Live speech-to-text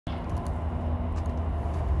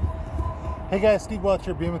Hey guys, Steve Welch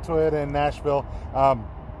here, Beaman Toyota in Nashville.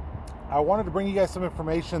 I wanted to bring you guys some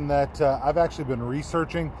information that I've actually been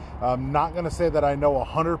researching. I'm not going to say that I know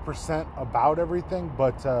 100% about everything,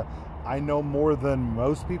 but I know more than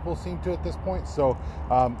most people seem to at this point. So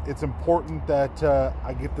it's important that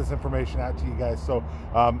I get this information out to you guys. So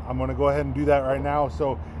I'm going to go ahead and do that right now.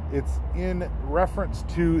 So it's in reference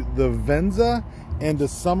to the Venza and to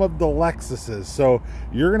some of the Lexuses. So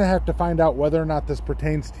you're going to have to find out whether or not this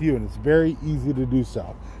pertains to you, and it's very easy to do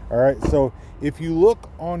so. All right, so if you look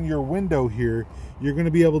on your window here, you're going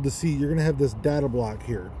to be able to see, you're going to have this data block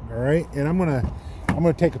here. All right, and I'm going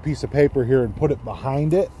to take a piece of paper here and put it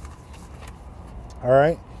behind it. All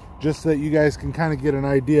right, just so that you guys can kind of get an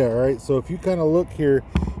idea. All right, so if you kind of look here,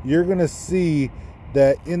 you're going to see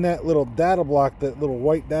that in that little data block, that little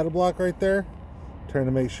white data block right there, trying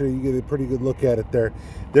to make sure you get a pretty good look at it there,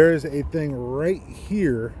 there is a thing right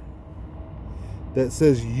here that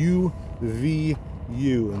says UVU,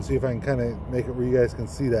 and see if I can kind of make it where you guys can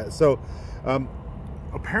see that. So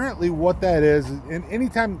apparently what that is, and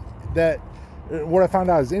anytime that, what I found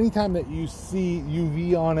out is anytime that you see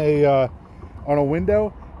UV on a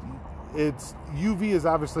window, it's UV is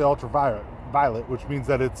obviously ultraviolet, which means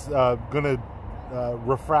that it's gonna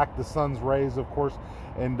refract the sun's rays, of course,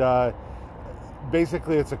 and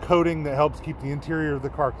basically it's a coating that helps keep the interior of the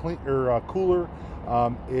car clean or cooler.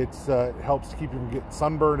 It helps to keep you from getting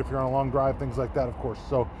sunburned if you're on a long drive, things like that, of course.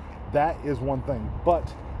 So that is one thing. But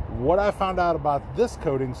what I found out about this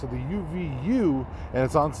coating, so the UVU, and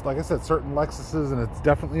it's on, like I said, certain Lexuses, and it's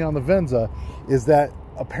definitely on the Venza, is that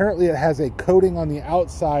apparently it has a coating on the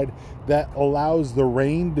outside that allows the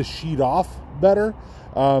rain to sheet off better.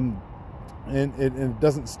 And it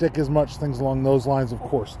doesn't stick as much, things along those lines, of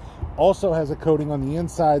course. Also has a coating on the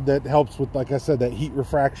inside that helps with, like I said, that heat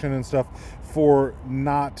refraction and stuff for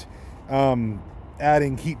not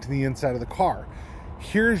adding heat to the inside of the car.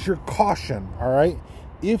 Here's your caution, all right?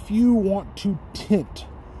 If you want to tint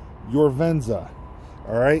your Venza,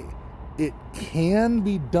 all right, it can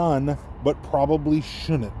be done, but probably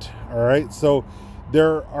shouldn't, all right? So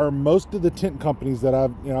there are most of the tint companies that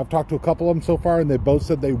I've talked to a couple of them so far, and they both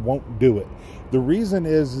said they won't do it. The reason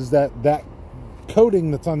is that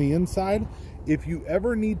coating that's on the inside, if you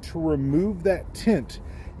ever need to remove that tint,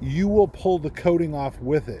 you will pull the coating off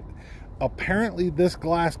with it. Apparently this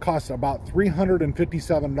glass costs about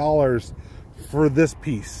 $357 for this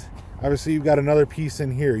piece. Obviously you've got another piece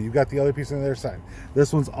in here, you've got the other piece on the other side.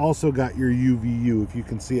 This one's also got your UVU, if you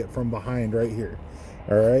can see it from behind right here.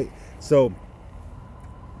 All right, so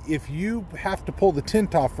if you have to pull the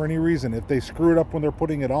tint off for any reason, if they screw it up when they're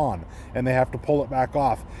putting it on and they have to pull it back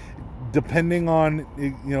off, depending on,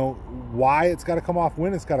 you know, why it's got to come off,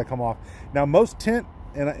 when it's got to come off. Now most tint,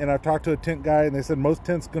 and I've talked to a tint guy, and they said most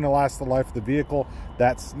tint's going to last the life of the vehicle.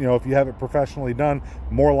 That's, you know, if you have it professionally done,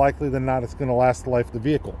 more likely than not it's going to last the life of the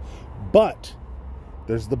vehicle. But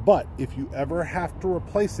there's the but. If you ever have to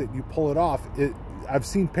replace it, you pull it off, I've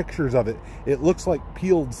seen pictures of it, it looks like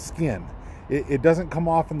peeled skin. It doesn't come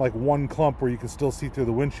off in like one clump where you can still see through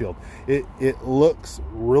the windshield. It looks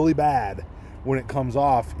really bad when it comes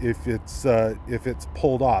off if it's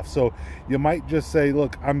pulled off. So you might just say,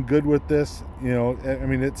 look, I'm good with this. You know, I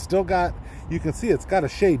mean, it's still got, you can see it's got a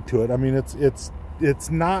shade to it. I mean,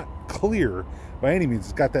 it's not clear by any means.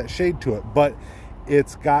 It's got that shade to it, but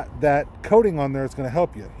it's got that coating on there. It's going to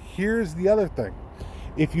help you. Here's the other thing.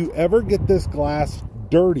 If you ever get this glass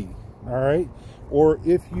dirty, all right, or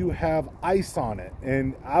if you have ice on it,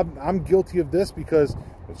 and I'm guilty of this because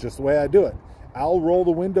it's just the way I do it. I'll roll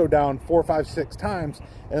the window down 4, 5, 6 times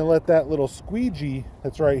and let that little squeegee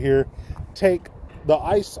that's right here take the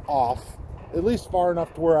ice off, at least far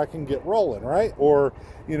enough to where I can get rolling, right? Or,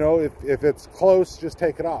 you know, if it's close, just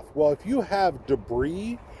take it off. Well, if you have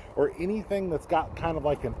debris or anything that's got kind of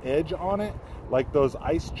like an edge on it, like those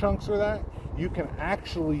ice chunks or that, you can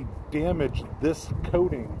actually damage this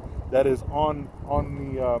coating that is on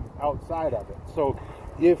the outside of it. So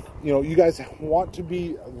if, you know, you guys want to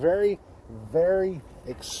be very, very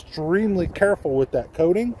extremely careful with that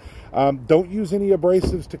coating, don't use any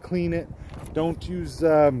abrasives to clean it. Don't use,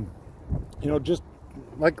 you know, just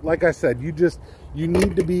like I said, you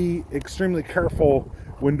need to be extremely careful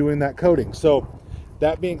when doing that coating. So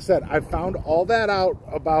that being said, I found all that out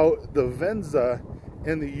about the Venza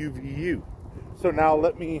and the UVU. So now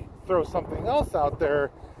let me throw something else out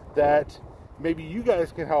there that maybe you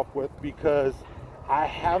guys can help with, because I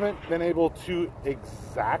haven't been able to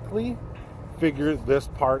exactly figure this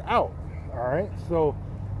part out. All right, so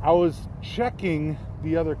I was checking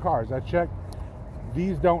the other cars. I checked,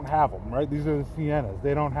 these don't have them, right? These are the Siennas,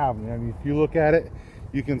 they don't have them. I mean, if you look at it,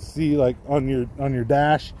 you can see like on your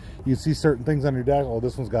dash, you see certain things on your dash. Oh,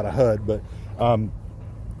 this one's got a HUD, but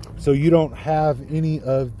so you don't have any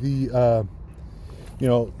of the you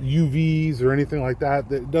know, UVs or anything like that.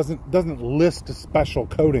 That doesn't list a special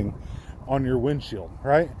coating on your windshield,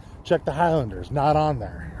 right? Check the Highlanders, not on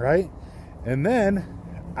there, right? And then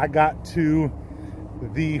I got to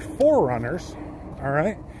the 4Runners, all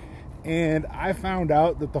right, and I found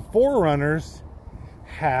out that the 4Runners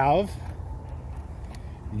have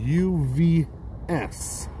UVS,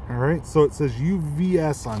 all right. So it says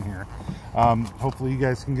UVS on here. Hopefully you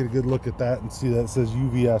guys can get a good look at that and see that it says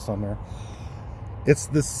UVS on there. It's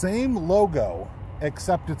the same logo,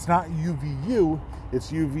 except it's not UVU,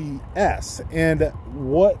 it's UVS. And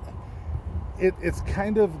what it's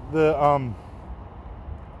kind of the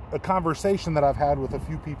a conversation that I've had with a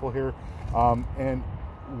few people here, and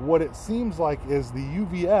what it seems like is the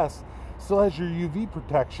UVS still has your UV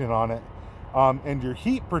protection on it, and your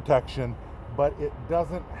heat protection, but it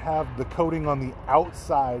doesn't have the coating on the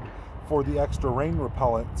outside for the extra rain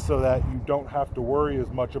repellent, so that you don't have to worry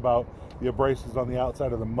as much about the abrasives on the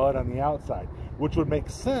outside or the mud on the outside, which would make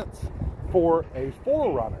sense for a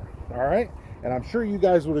 4Runner, all right? And I'm sure you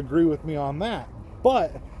guys would agree with me on that,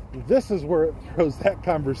 but this is where it throws that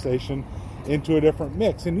conversation into a different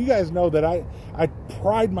mix. And you guys know that I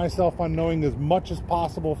pride myself on knowing as much as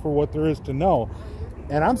possible for what there is to know,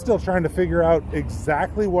 and I'm still trying to figure out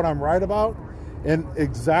exactly what I'm right about and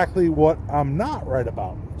exactly what I'm not right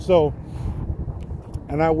about. So,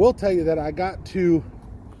 and I will tell you that I got to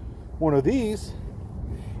one of these,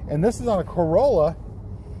 and this is on a Corolla,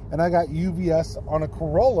 and I got UVS on a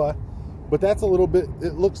Corolla, but that's a little bit,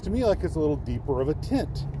 it looks to me like it's a little deeper of a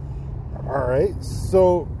tint. All right,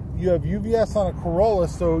 so you have UVS on a Corolla,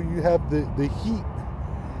 so you have the heat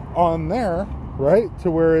on there, right, to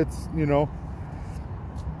where it's, you know,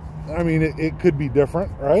 I mean, it could be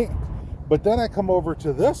different, right? But then I come over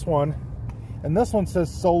to this one, and this one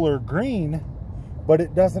says solar green, but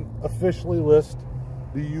it doesn't officially list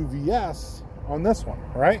the UVS on this one,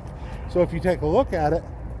 right? So if you take a look at it,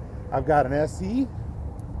 I've got an SE,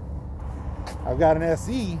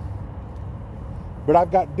 but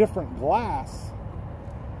I've got different glass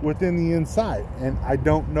within the inside, and I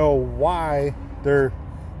don't know why they're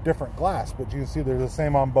different glass, but you can see they're the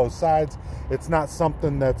same on both sides. It's not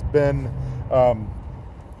something that's been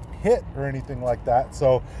hit or anything like that,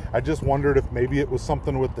 so I just wondered if maybe it was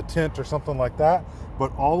something with the tint or something like that.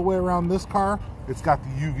 But all the way around this car, it's got the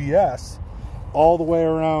UVS. All the way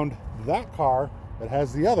around that car, it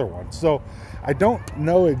has the other one. So I don't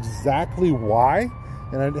know exactly why,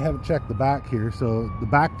 and I haven't checked the back here, so the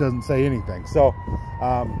back doesn't say anything. So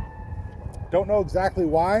don't know exactly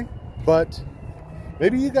why, but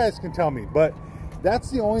maybe you guys can tell me. But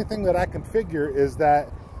that's the only thing that I can figure, is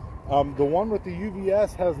that the one with the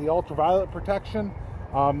UVS has the ultraviolet protection.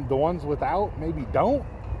 The ones without maybe don't.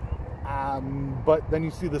 But then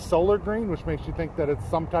you see the solar green, which makes you think that it's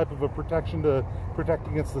some type of a protection to protect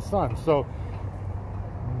against the sun. So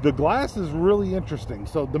the glass is really interesting.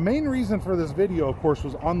 So the main reason for this video, of course,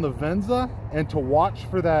 was on the Venza, and to watch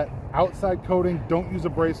for that outside coating. Don't use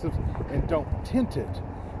abrasives and don't tint it.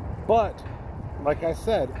 But like I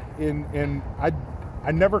said,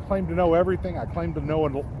 I never claim to know everything. I claim to know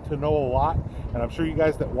a lot, and I'm sure you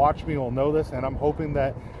guys that watch me will know this, and I'm hoping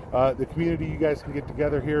that the community, you guys can get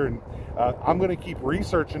together here, and I'm going to keep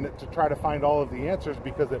researching it to try to find all of the answers,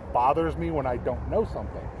 because it bothers me when I don't know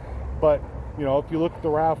something. But you know, if you look at the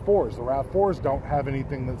RAV4s, the RAV4s don't have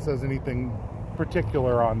anything that says anything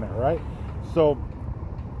particular on there, right? So,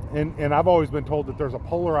 and I've always been told that there's a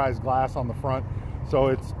polarized glass on the front, so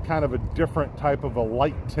it's kind of a different type of a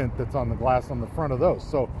light tint that's on the glass on the front of those.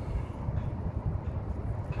 So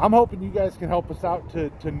I'm hoping you guys can help us out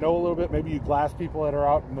to know a little bit. Maybe you glass people that are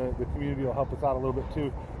out in the community will help us out a little bit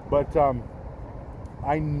too. But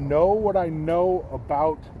I know what I know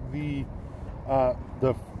about the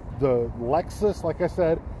Lexus, like I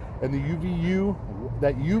said, and the UVU.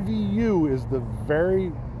 That UVU is the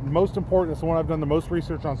very most important. It's the one I've done the most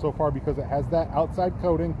research on so far, because it has that outside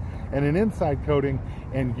coating and an inside coating,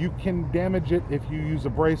 and you can damage it if you use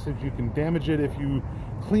abrasives. You can damage it if you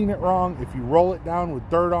clean it wrong, if you roll it down with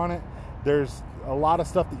dirt on it. There's a lot of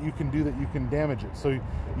stuff that you can do that you can damage it. So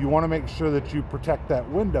you want to make sure that you protect that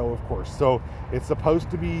window, of course. So it's supposed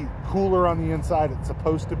to be cooler on the inside. It's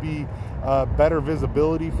supposed to be better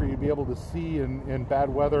visibility for you to be able to see in bad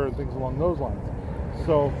weather and things along those lines.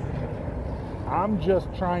 So I'm just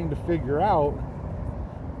trying to figure out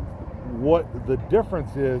what the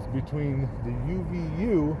difference is between the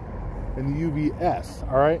UVU and the UVS.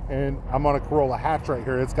 All right, and I'm on a Corolla hatch right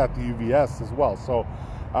here. It's got the UVS as well. So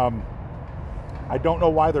I don't know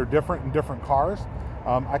why they're different in different cars.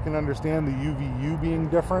 I can understand the UVU being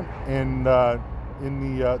different in the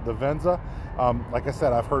Venza. Like I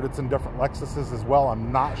said, I've heard it's in different Lexuses as well.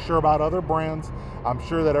 I'm not sure about other brands. I'm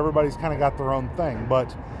sure that everybody's kind of got their own thing,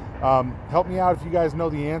 but help me out if you guys know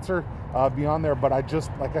the answer beyond there. But I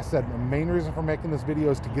just, like I said, the main reason for making this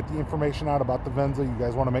video is to get the information out about the Venza. You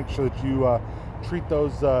guys want to make sure that you treat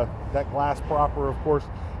those that glass proper, of course.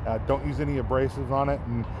 Don't use any abrasives on it,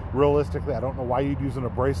 and realistically, I don't know why you'd use an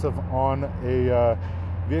abrasive on a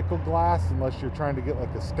vehicle glass unless you're trying to get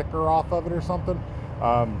like a sticker off of it or something.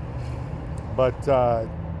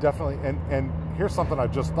 Definitely, and here's something I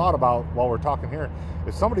just thought about while we're talking here.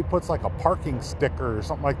 If somebody puts like a parking sticker or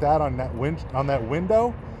something like that on that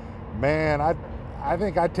window, man, I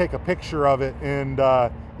think I'd take a picture of it, and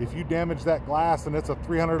if you damage that glass and it's a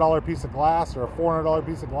 $300 piece of glass or a $400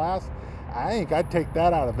 piece of glass, I think I'd take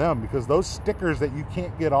that out of them, because those stickers that you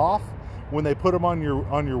can't get off when they put them on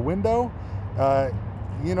your window,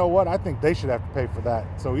 you know what? I think they should have to pay for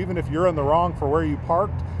that. So even if you're in the wrong for where you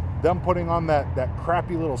parked, them putting on that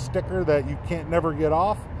crappy little sticker that you can't never get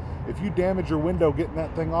off, if you damage your window getting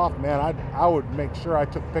that thing off, man, I would make sure I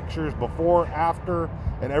took pictures before, after,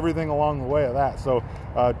 and everything along the way of that. So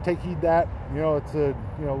take heed that. You know, it's a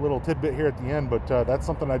little tidbit here at the end, but that's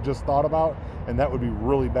something I just thought about, and that would be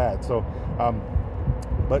really bad. So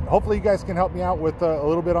but hopefully you guys can help me out with a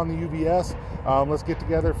little bit on the UVS. Let's get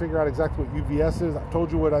together, figure out exactly what UVS is. I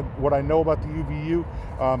told you what I know about the UVU.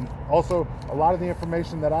 Also, a lot of the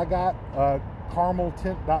information that I got,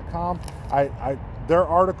 caramel-tint.com, their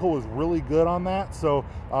article is really good on that, so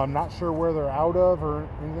I'm not sure where they're out of or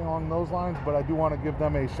anything along those lines, but I do want to give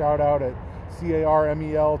them a shout out at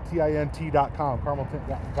cameltint.com,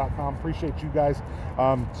 caramel-tint.com. Appreciate you guys.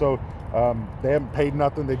 They haven't paid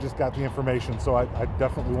nothing, they just got the information, so I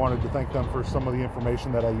definitely wanted to thank them for some of the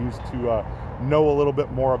information that I used to know a little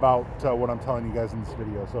bit more about what I'm telling you guys in this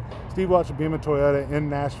video. So Steve Welch at Beaman Toyota in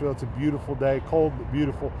Nashville. It's a beautiful day, cold but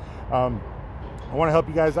beautiful. I want to help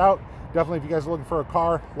you guys out. Definitely, if you guys are looking for a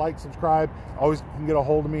car, like, subscribe. Always can get a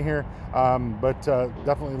hold of me here.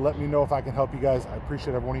 Definitely let me know if I can help you guys. I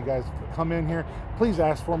appreciate every one of you guys for come in here. Please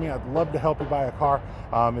ask for me. I'd love to help you buy a car.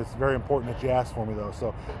 It's very important that you ask for me, though.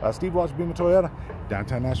 So, Steve Welch, Beaman Toyota,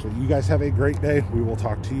 downtown Nashville. You guys have a great day. We will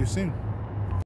talk to you soon.